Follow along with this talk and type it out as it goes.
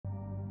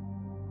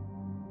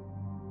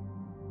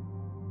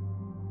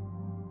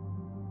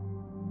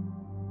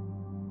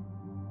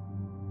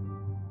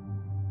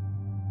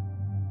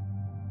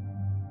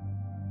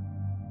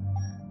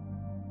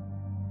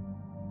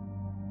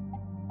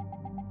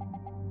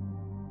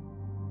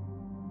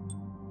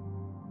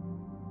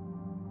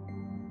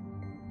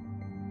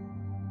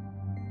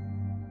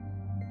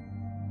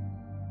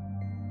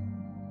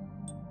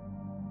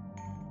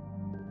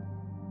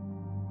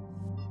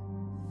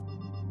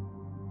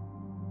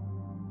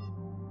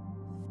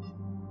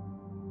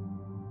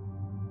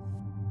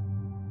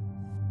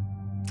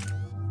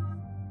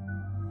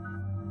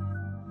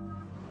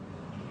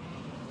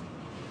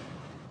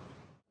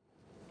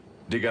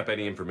Dig up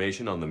any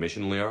information on the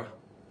mission, Liara?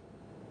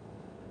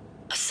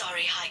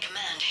 Asari High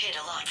Command hid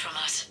a lot from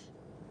us.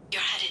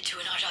 You're headed to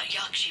an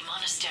Yakshi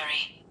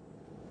monastery.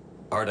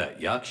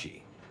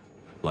 Yakshi?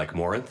 Like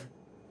Morinth?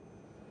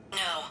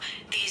 No,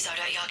 these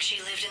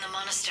Yakshi lived in the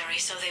monastery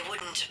so they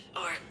wouldn't,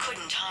 or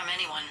couldn't harm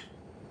anyone.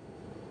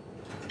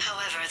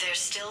 However, they're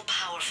still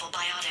powerful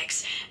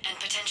biotics, and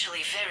potentially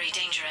very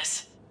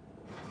dangerous.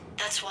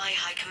 That's why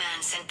High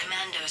Command sent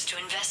commandos to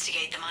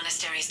investigate the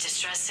monastery's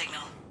distress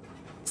signal.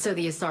 So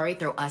the Asari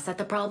throw us at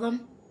the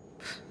problem?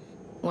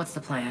 What's the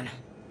plan?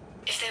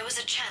 If there was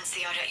a chance the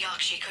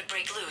Yakshi could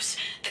break loose,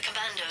 the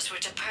commandos were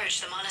to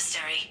purge the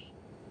monastery.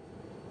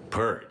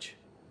 Purge?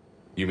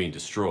 You mean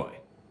destroy?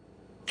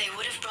 They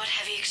would have brought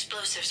heavy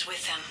explosives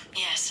with them,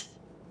 yes.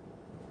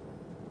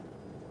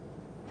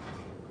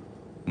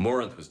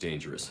 Morinth was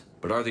dangerous,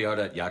 but are the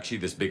Yakshi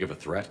this big of a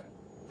threat?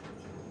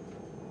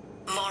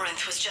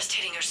 Morinth was just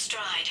hitting her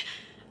stride.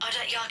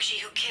 Yakshi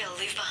who kill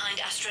leave behind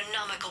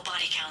astronomical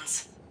body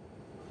counts.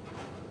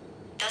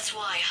 That's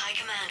why High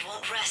Command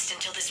won't rest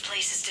until this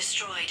place is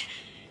destroyed.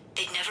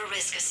 They'd never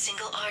risk a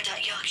single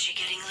Yakshi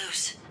getting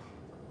loose.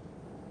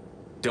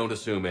 Don't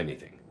assume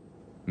anything.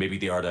 Maybe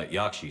the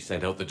Yakshi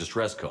sent out the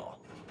distress call.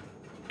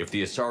 If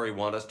the Asari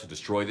want us to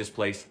destroy this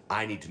place,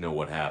 I need to know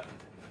what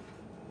happened.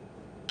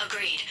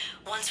 Agreed.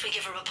 Once we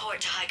give a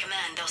report to High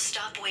Command, they'll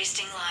stop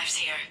wasting lives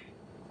here.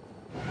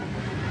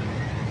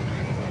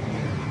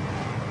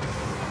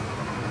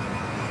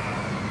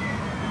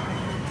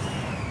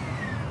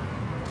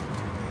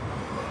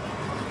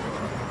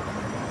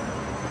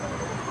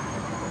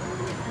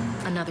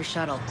 Another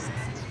shuttle.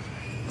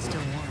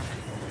 Still warm.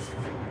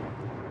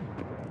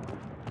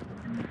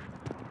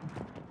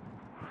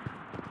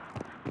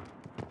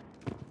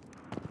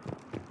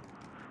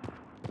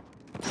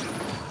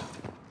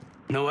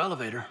 No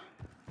elevator.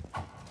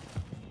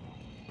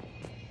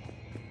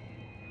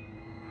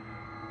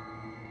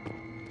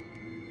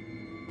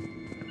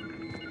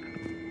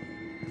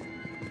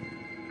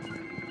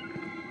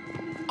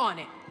 On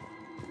it.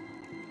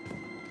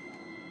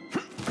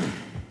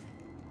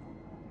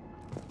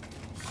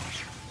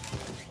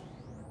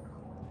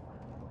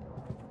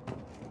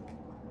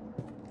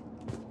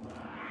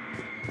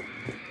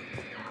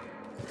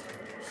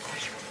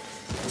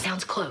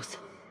 Sounds close.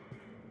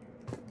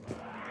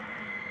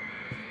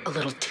 A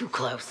little too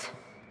close.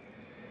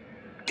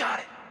 Got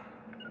it.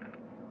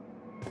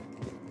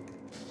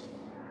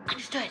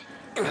 Understood.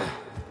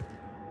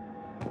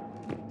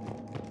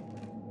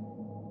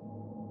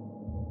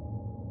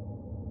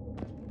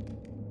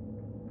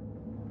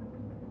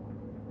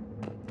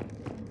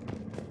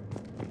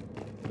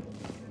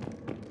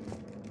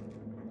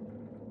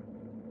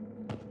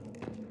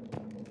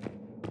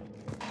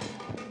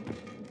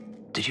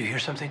 Did you hear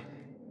something?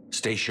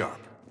 Stay sharp.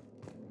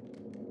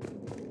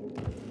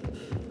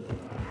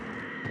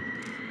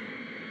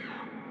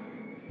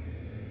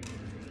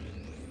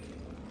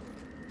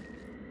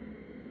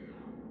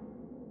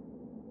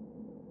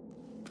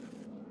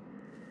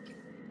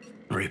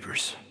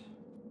 Reapers.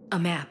 A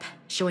map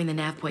showing the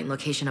nav point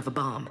location of a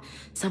bomb.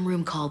 Some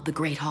room called the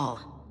Great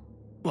Hall.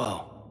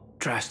 Whoa,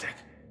 drastic.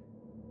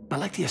 I'd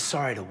like the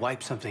Asari to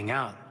wipe something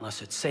out,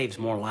 unless it saves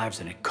more lives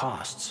than it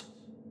costs.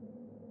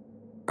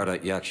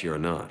 Yakshi or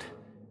not,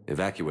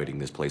 evacuating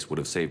this place would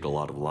have saved a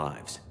lot of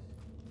lives.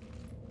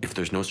 If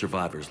there's no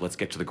survivors, let's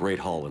get to the Great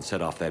Hall and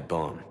set off that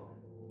bomb.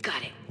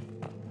 Got it.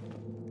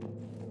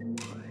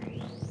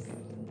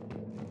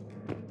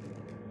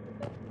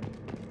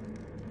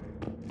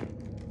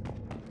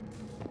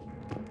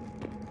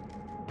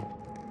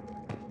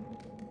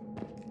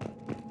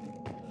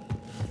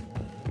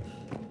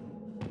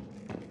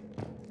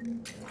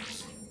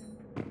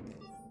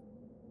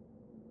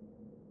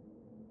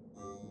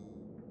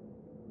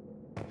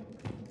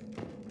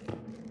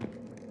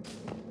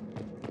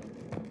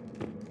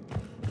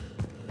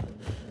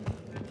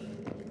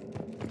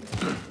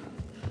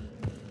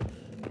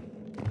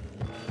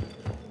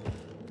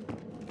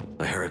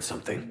 I heard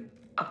something.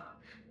 Oh,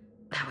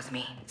 that was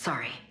me.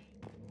 Sorry.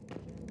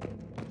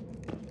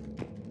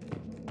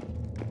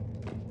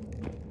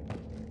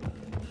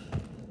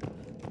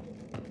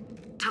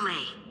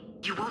 Delay.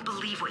 You won't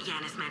believe what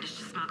Yan has managed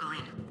to smuggle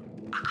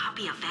in. A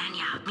copy of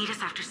Vanya. Meet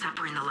us after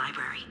supper in the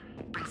library.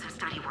 Bring some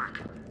study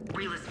work.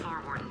 Reel is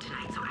floor warden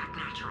tonight, so act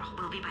natural.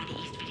 We'll be by the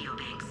East Video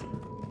Banks.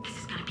 This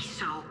is gonna be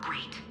so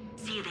great.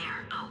 See you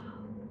there. Oh,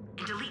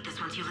 and delete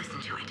this once you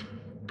listen to it.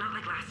 Not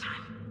like last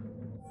time.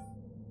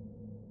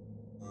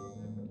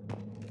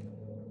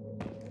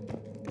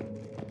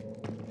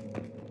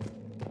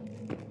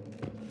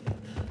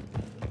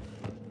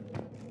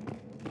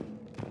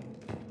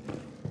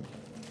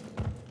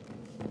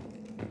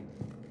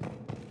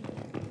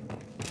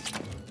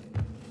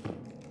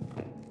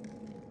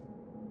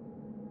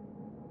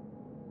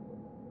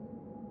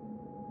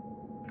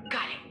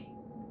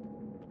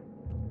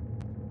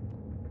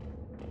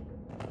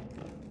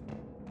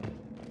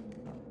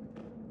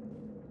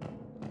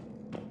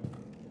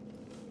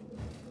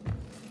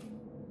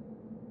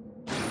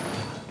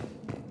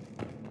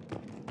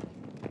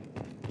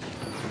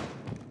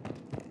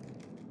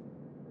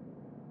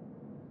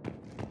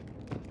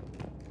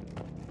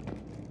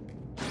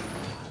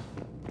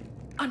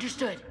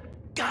 Understood.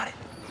 Got it.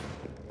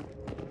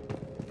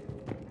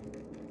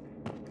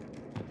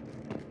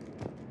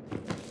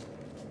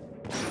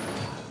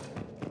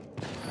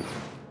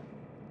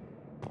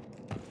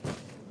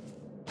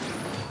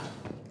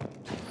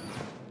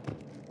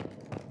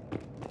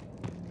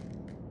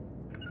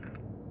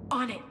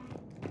 On it.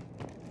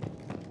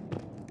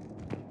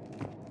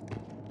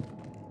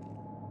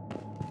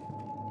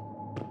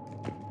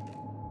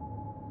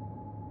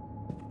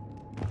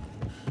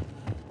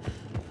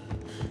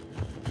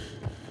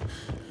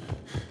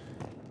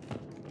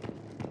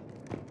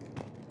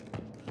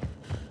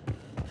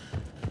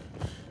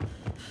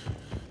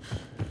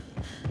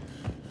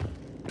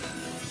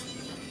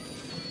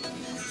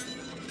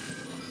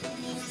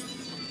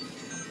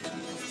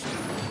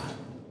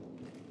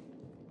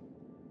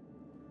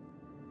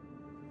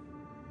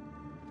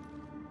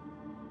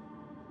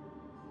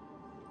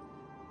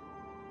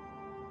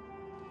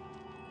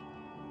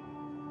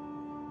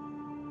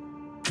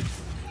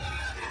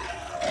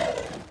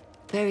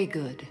 Very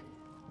good.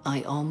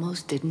 I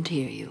almost didn't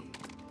hear you.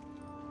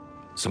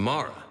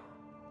 Samara.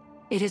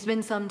 It has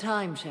been some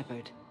time,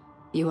 Shepard.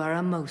 You are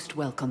a most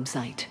welcome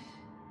sight.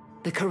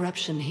 The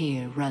corruption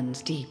here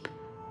runs deep.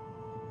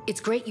 It's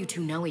great you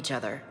two know each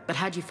other, but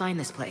how'd you find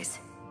this place?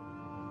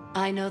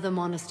 I know the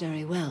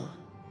monastery well.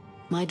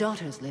 My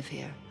daughters live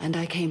here, and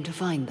I came to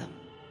find them.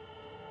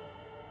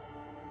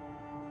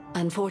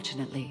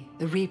 Unfortunately,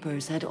 the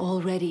Reapers had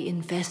already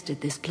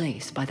infested this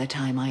place by the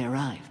time I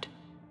arrived.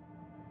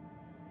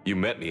 You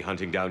met me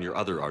hunting down your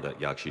other Ardat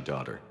Yakshi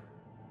daughter.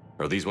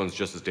 Are these ones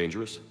just as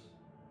dangerous?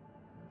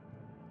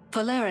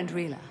 Falere and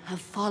Rila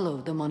have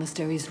followed the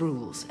monastery's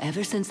rules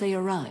ever since they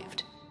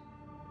arrived.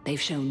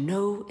 They've shown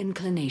no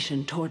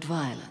inclination toward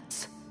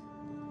violence.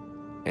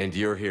 And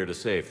you're here to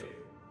save them?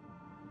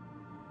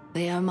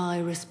 They are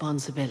my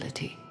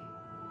responsibility.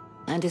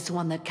 And it's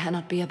one that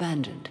cannot be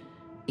abandoned,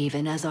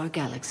 even as our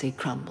galaxy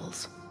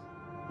crumbles.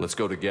 Let's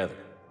go together.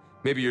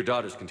 Maybe your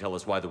daughters can tell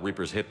us why the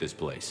Reapers hit this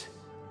place.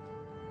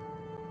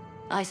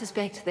 I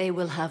suspect they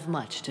will have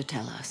much to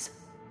tell us.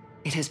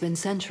 It has been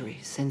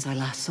centuries since I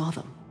last saw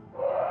them.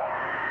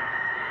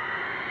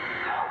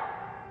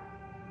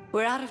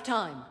 We're out of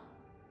time.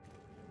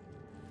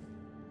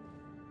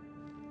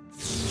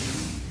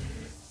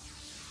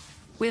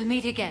 We'll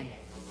meet again.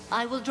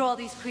 I will draw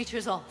these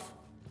creatures off.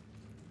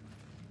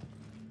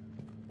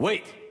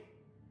 Wait!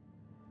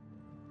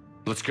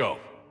 Let's go.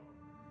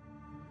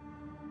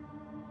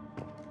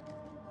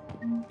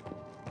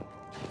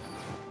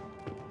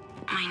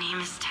 My name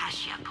is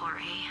Tashia Pore.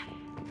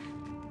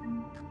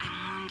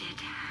 I'm wounded.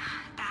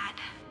 Bad.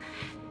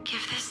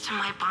 Give this to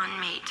my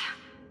bondmate,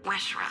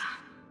 Weshra.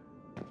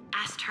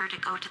 Asked her to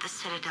go to the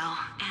Citadel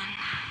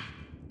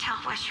and tell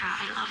Weshra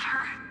I love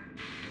her.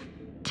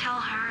 Tell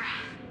her.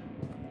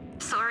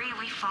 Sorry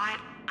we fought.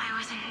 I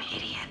was an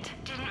idiot.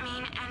 Didn't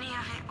mean any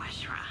of it,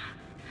 Weshra.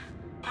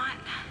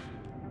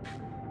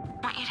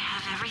 Want you to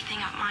have everything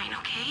of mine,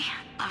 okay?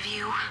 Love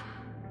you.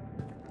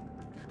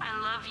 I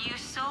love you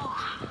so.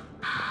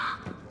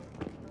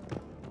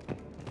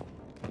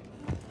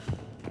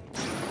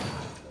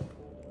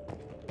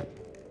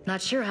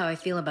 Not sure how I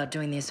feel about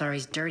doing the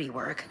Asari's dirty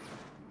work.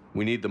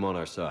 We need them on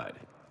our side.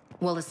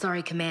 Well,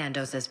 Asari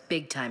Commando says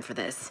big time for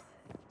this.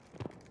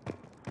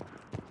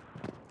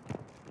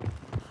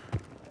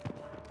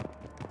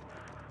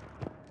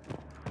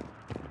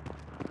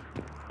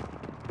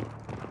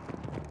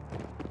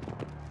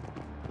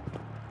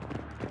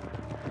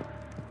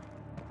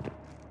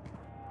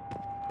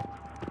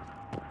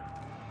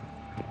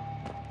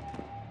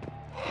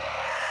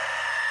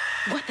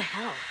 What the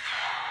hell?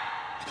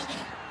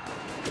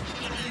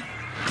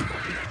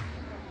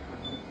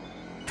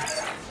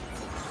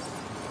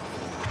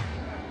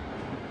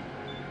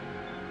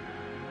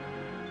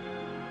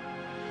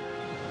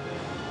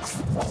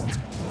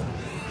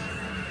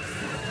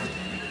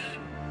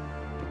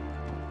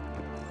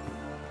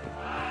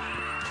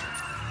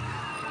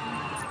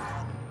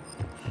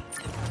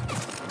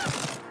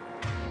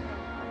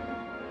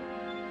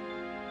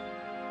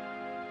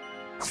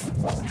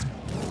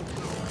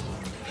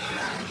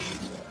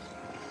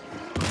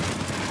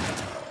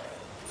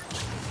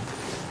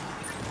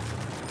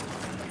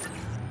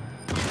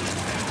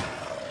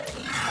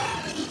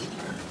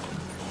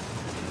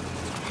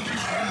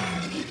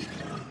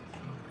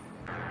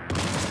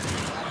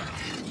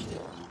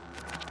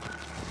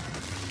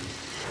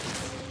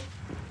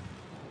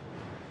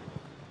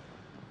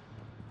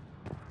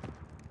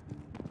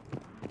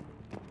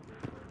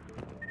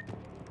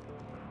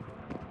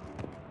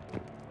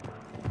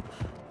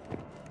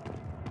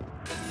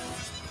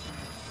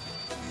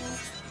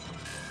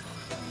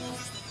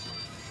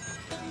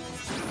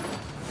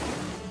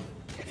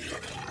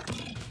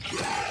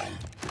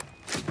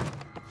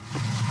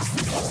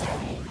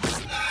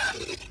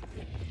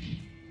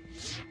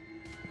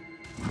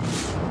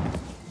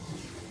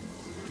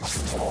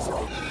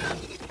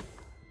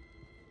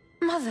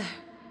 Mother,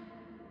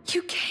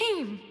 you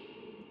came.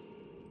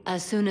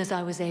 As soon as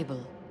I was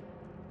able.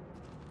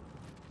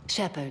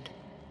 Shepard,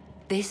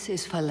 this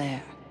is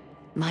Falere,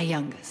 my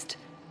youngest.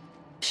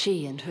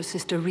 She and her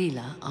sister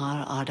Rila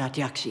are Ardat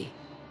Yakshi.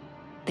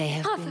 They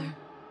have been...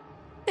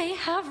 They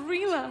have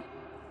Rila.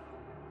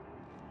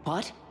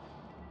 What?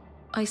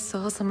 I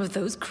saw some of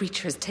those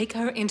creatures take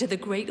her into the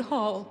Great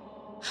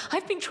Hall.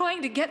 I've been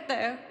trying to get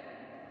there.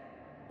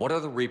 What are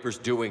the Reapers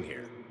doing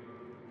here?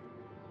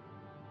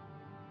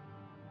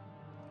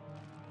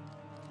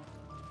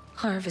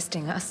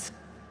 Harvesting us.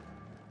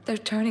 They're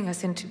turning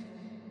us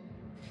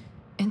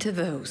into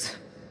those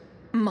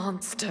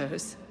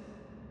monsters.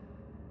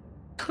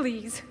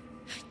 Please,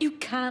 you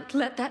can't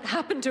let that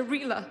happen to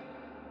Rila.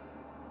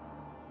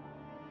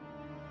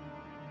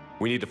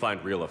 We need to find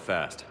Rila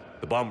fast.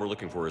 The bomb we're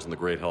looking for is in the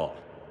Great Hall.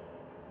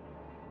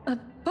 A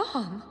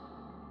bomb?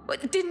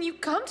 What, didn't you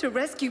come to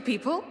rescue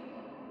people?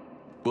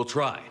 We'll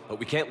try, but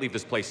we can't leave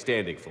this place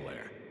standing,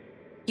 Falair.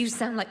 You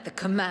sound like the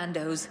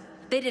Commandos.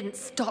 They didn't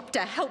stop to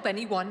help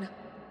anyone.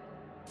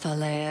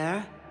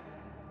 Falair?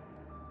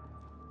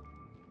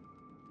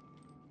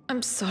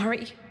 I'm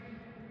sorry.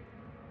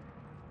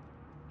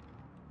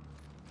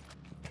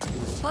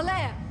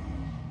 Falair!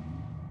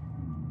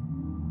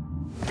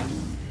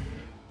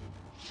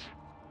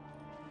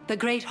 The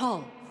Great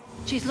Hall.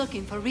 She's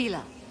looking for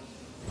Rila.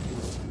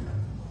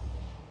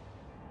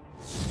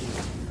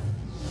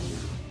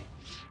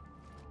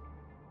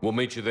 We'll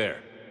meet you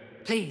there.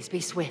 Please be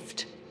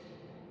swift.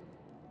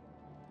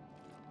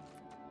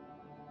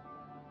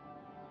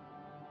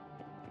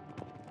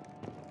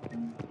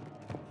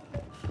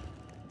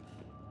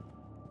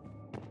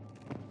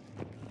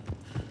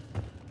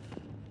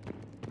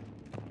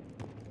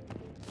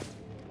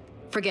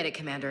 Forget it,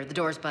 Commander. The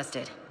door's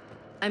busted.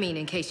 I mean,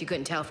 in case you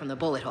couldn't tell from the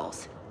bullet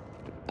holes.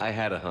 I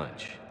had a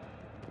hunch.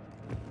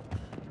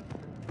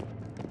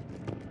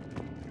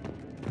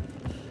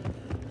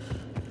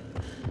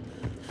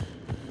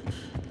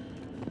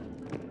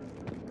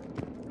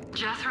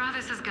 Jethro,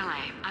 this is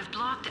Galay. I've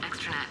blocked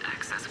extranet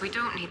access. We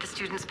don't need the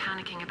students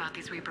panicking about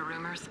these Reaper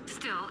rumors.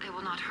 Still, it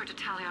will not hurt to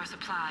tally our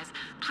supplies.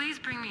 Please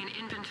bring me an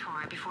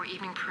inventory before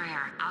evening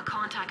prayer. I'll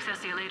contact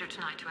Cessia later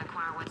tonight to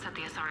inquire what set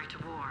the Asari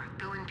to war.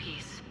 Go in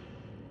peace.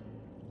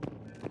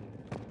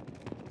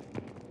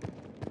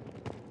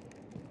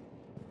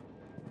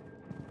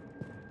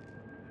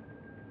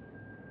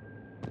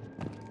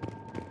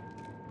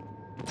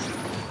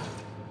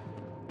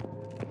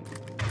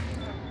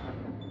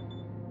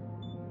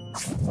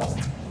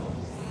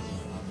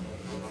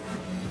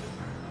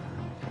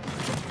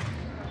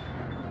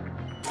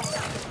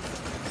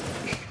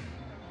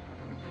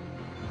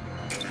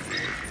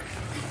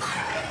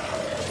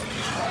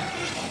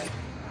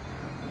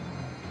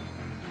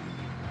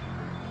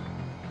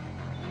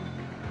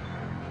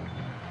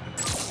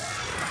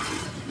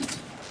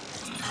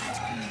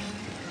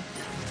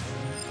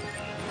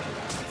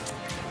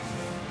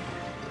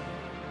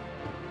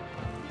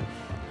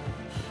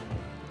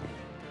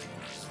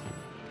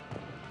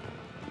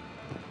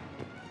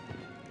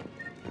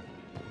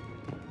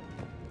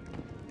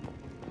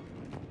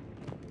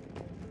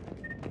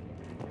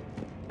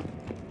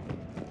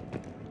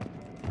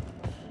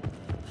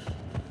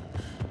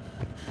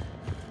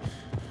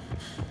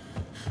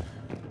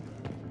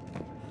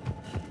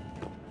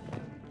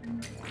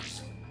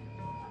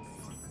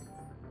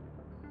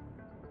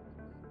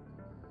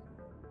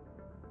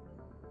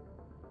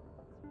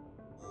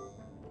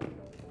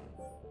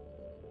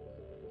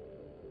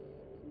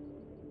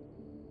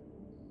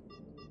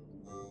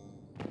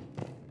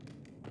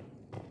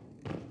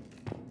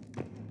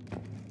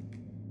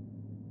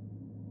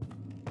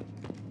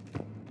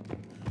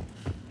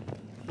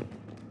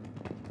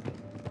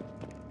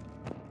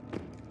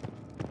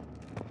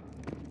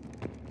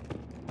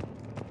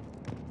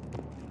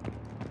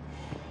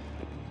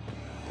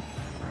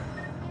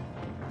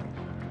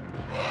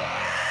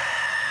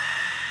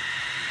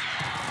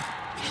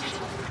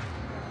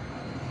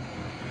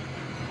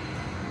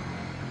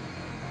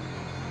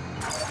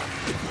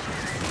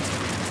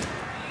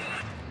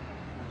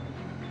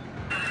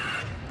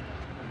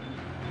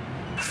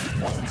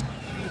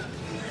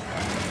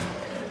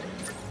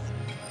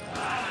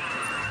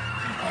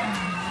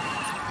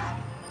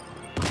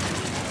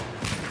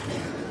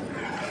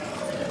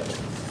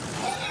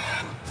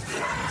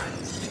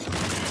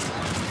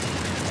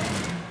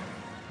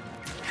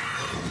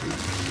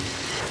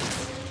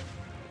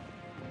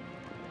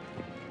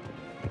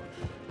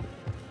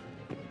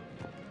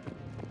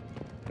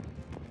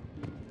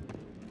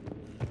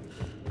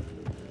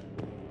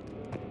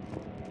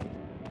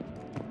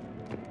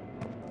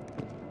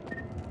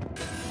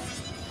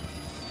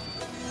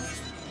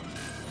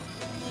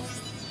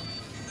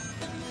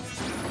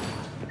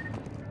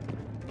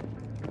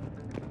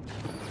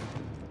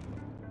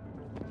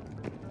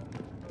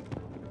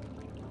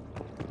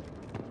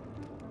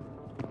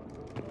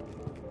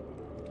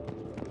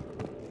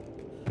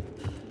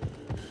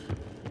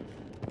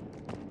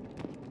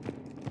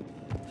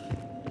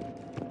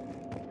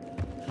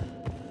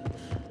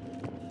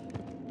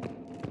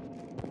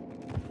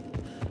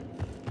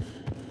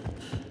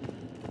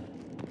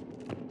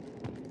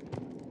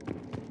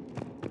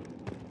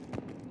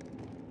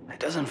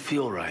 It doesn't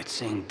feel right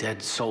seeing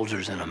dead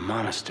soldiers in a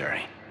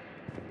monastery.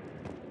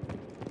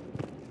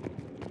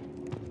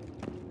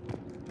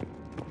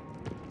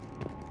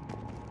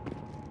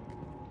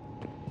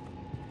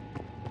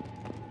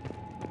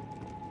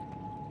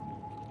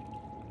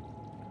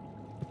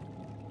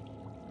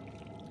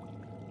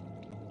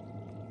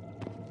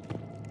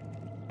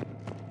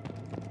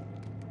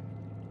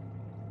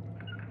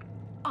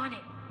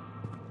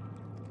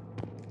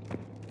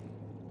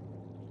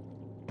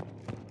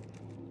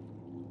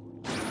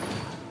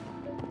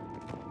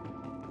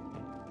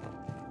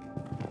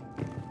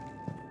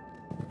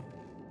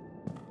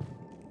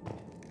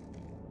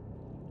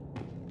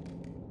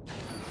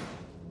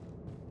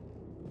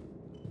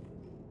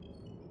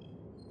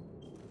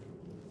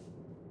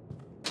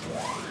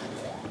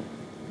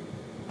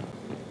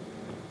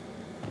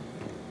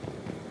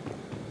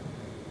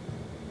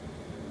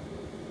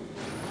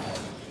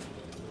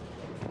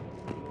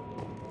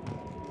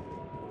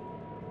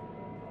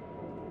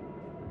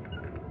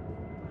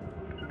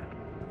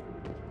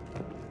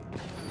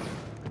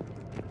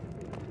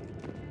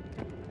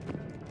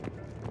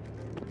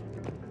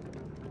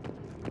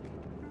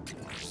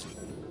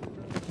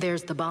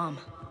 There's the bomb.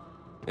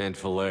 And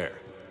Falaire.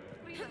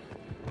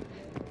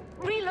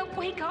 Rila,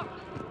 wake up!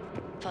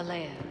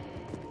 Falaire,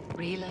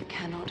 Rila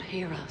cannot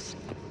hear us.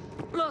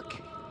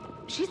 Look,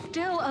 she's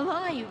still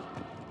alive.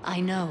 I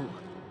know,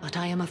 but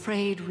I am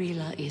afraid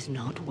Rila is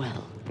not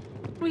well.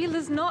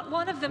 Rila's not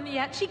one of them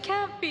yet. She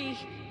can't be.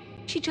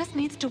 She just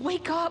needs to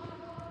wake up.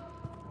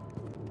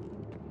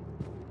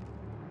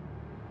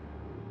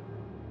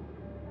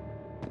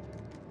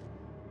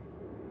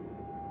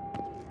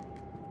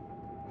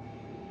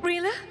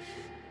 Rila?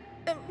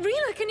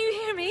 Rila, can you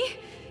hear me?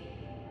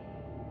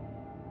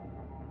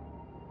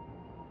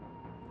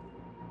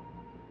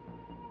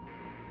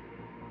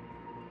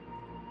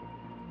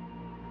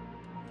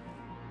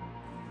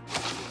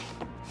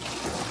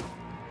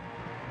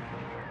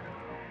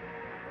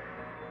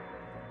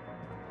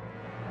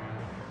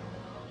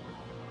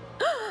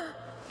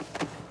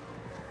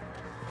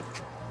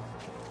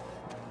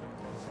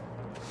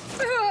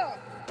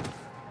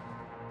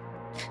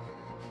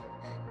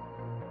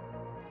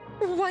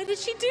 Why did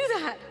she do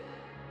that?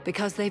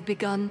 Because they've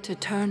begun to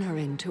turn her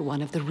into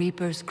one of the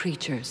Reaper's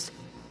creatures.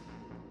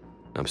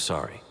 I'm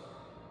sorry.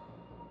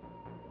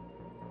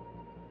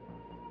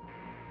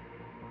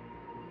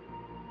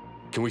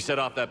 Can we set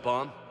off that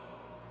bomb?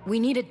 We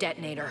need a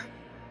detonator.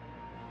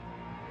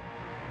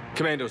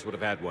 Commandos would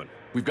have had one.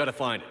 We've got to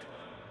find it.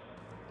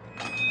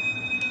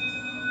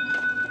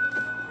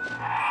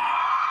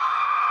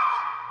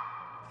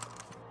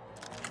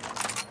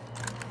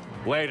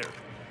 Later.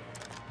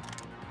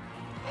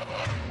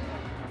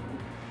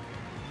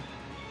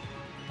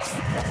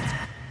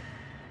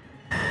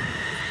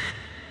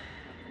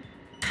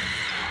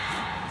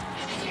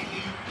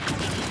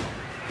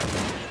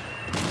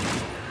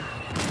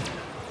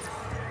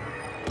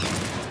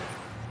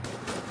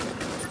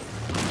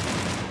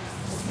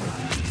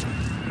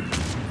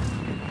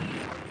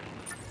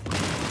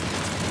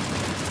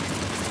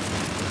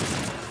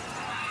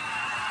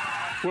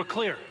 We're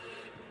clear.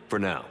 For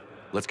now.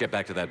 Let's get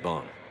back to that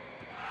bomb.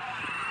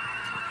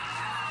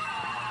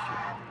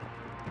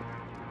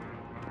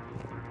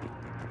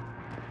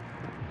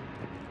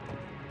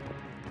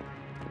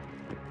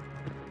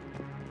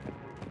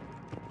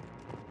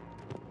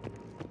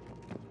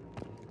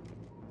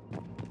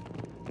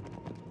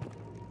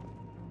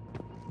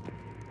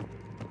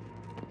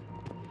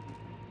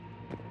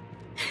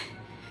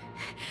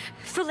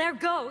 Falaire,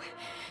 go!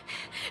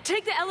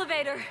 Take the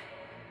elevator!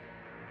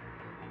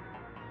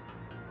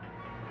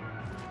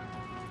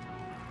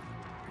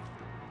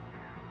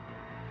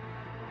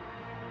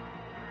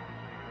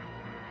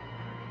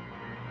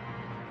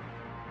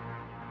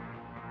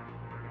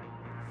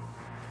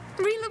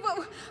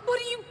 Rila, what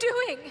are you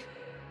doing?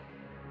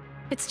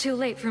 It's too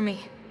late for me.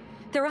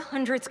 There are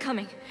hundreds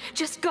coming.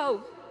 Just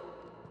go!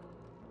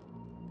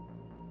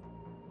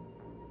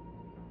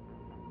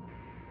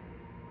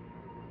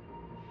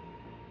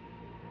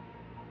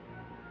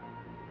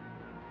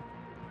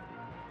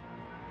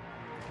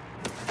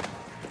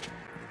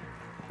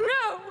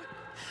 No!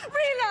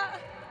 Rila!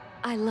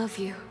 I love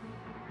you.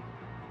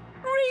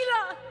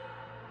 Rila!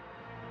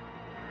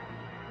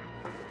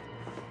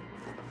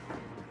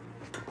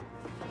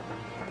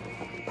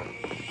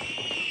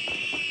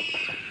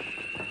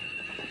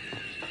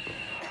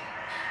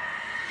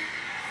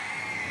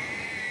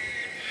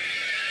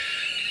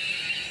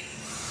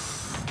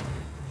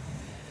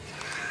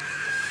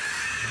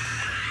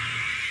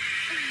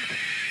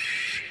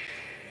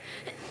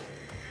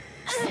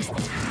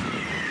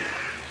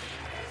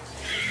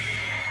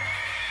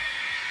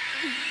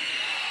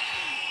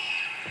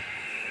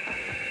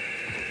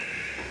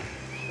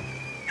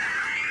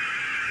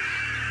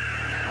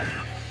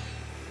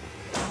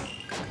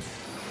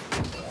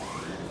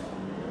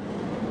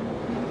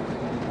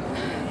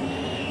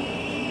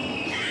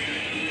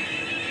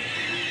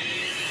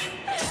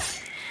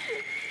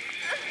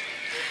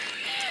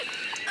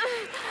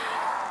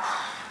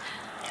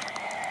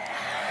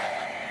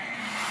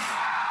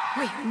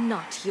 We're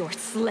not your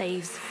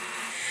slaves.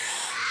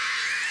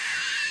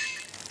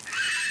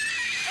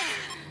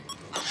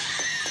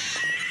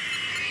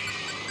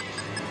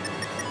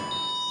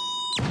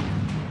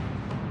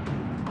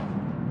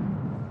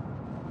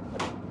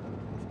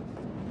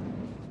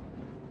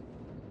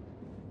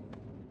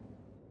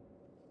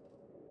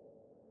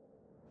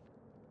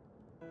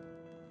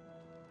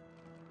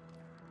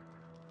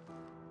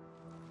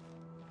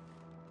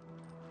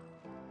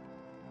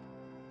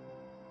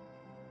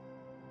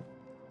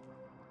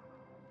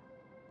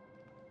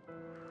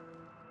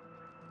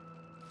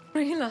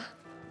 Rila,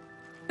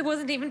 it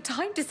wasn't even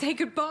time to say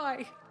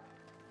goodbye.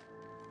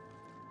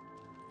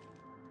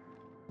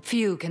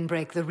 Few can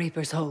break the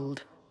Reaper's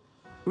hold.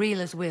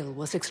 Rila's will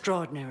was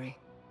extraordinary,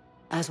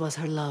 as was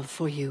her love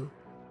for you.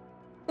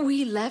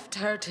 We left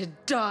her to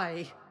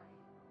die.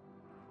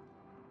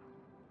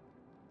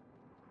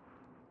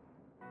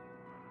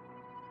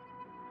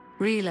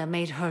 Rila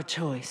made her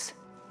choice,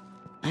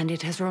 and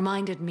it has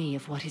reminded me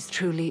of what is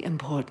truly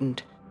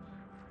important.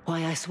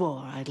 Why I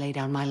swore I'd lay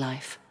down my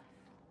life.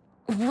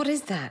 What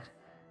is that?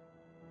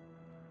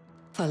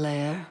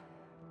 Falaire,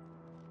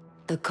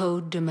 The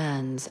code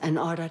demands an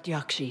Ardat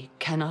Yakshi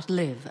cannot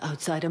live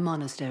outside a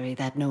monastery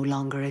that no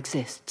longer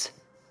exists.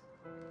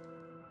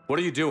 What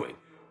are you doing?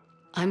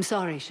 I'm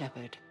sorry,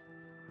 Shepard.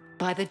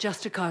 By the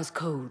Justicar's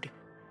code,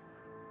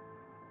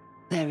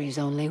 there is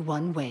only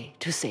one way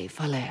to save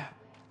Falere.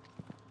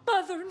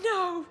 Mother,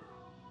 no!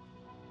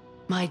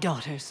 My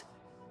daughters,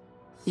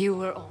 you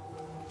were all...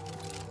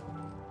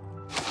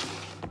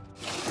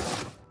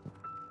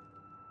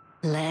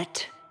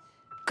 Let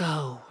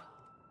go.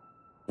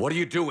 What are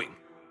you doing?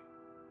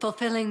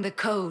 Fulfilling the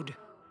code.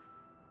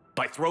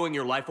 By throwing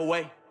your life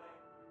away?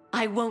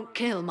 I won't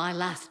kill my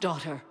last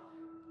daughter.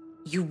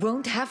 You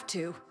won't have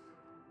to.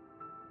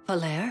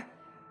 Falere?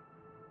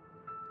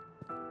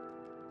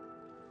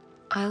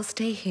 I'll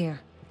stay here.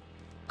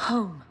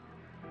 Home.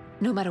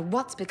 No matter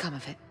what's become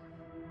of it.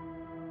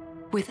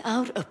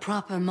 Without a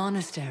proper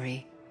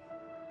monastery...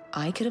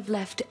 I could have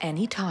left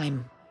any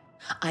time.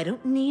 I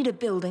don't need a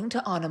building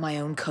to honor my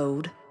own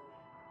code.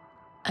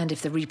 And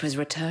if the Reapers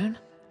return,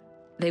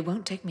 they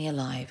won't take me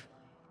alive.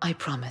 I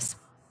promise.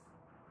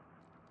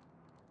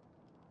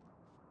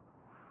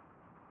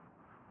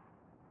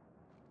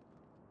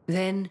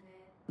 Then,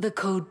 the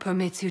code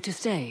permits you to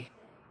stay,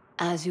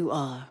 as you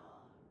are.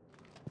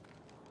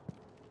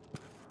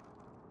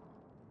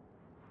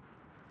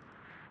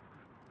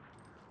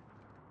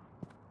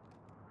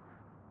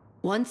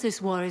 Once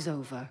this war is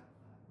over,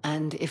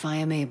 and if I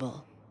am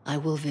able, I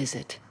will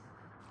visit,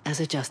 as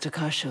a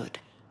Justicar should.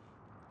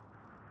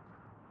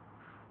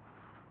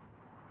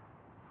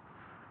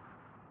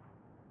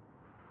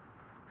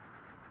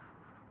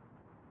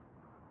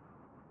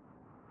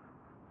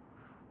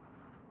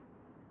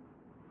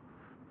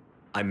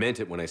 I meant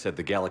it when I said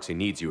the galaxy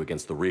needs you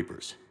against the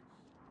Reapers.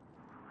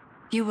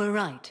 You were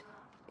right.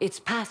 It's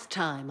past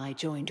time I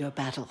joined your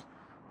battle.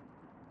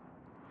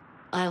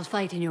 I'll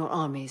fight in your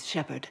armies,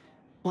 Shepard,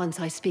 once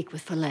I speak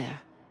with Falere.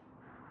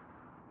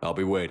 I'll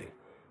be waiting.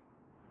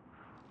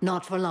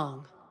 Not for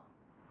long.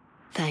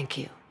 Thank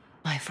you,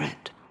 my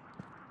friend.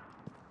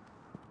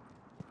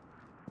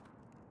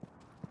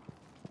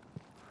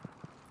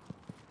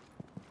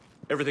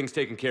 Everything's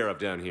taken care of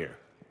down here.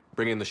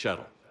 Bring in the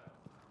shuttle.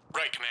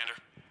 Right, Commander.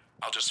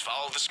 I'll just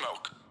follow the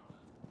smoke.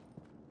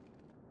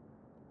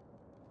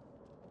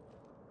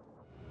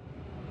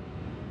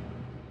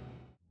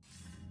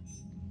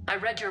 I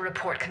read your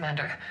report,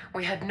 Commander.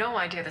 We had no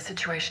idea the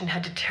situation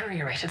had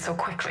deteriorated so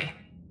quickly.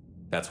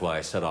 That's why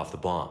I set off the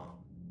bomb.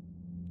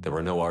 There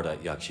were no Ardat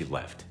Yakshi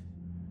left.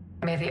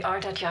 May the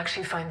Ardat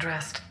Yakshi find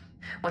rest.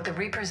 What the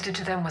Reapers did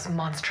to them was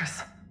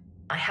monstrous.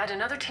 I had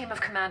another team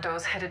of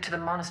commandos headed to the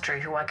monastery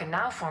who I can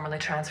now formally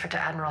transfer to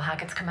Admiral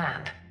Hackett's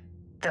command.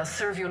 They'll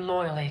serve you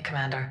loyally,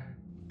 Commander.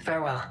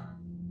 Farewell.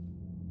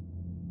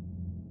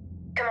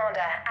 Commander,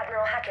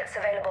 Admiral Hackett's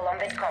available on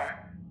VidCom.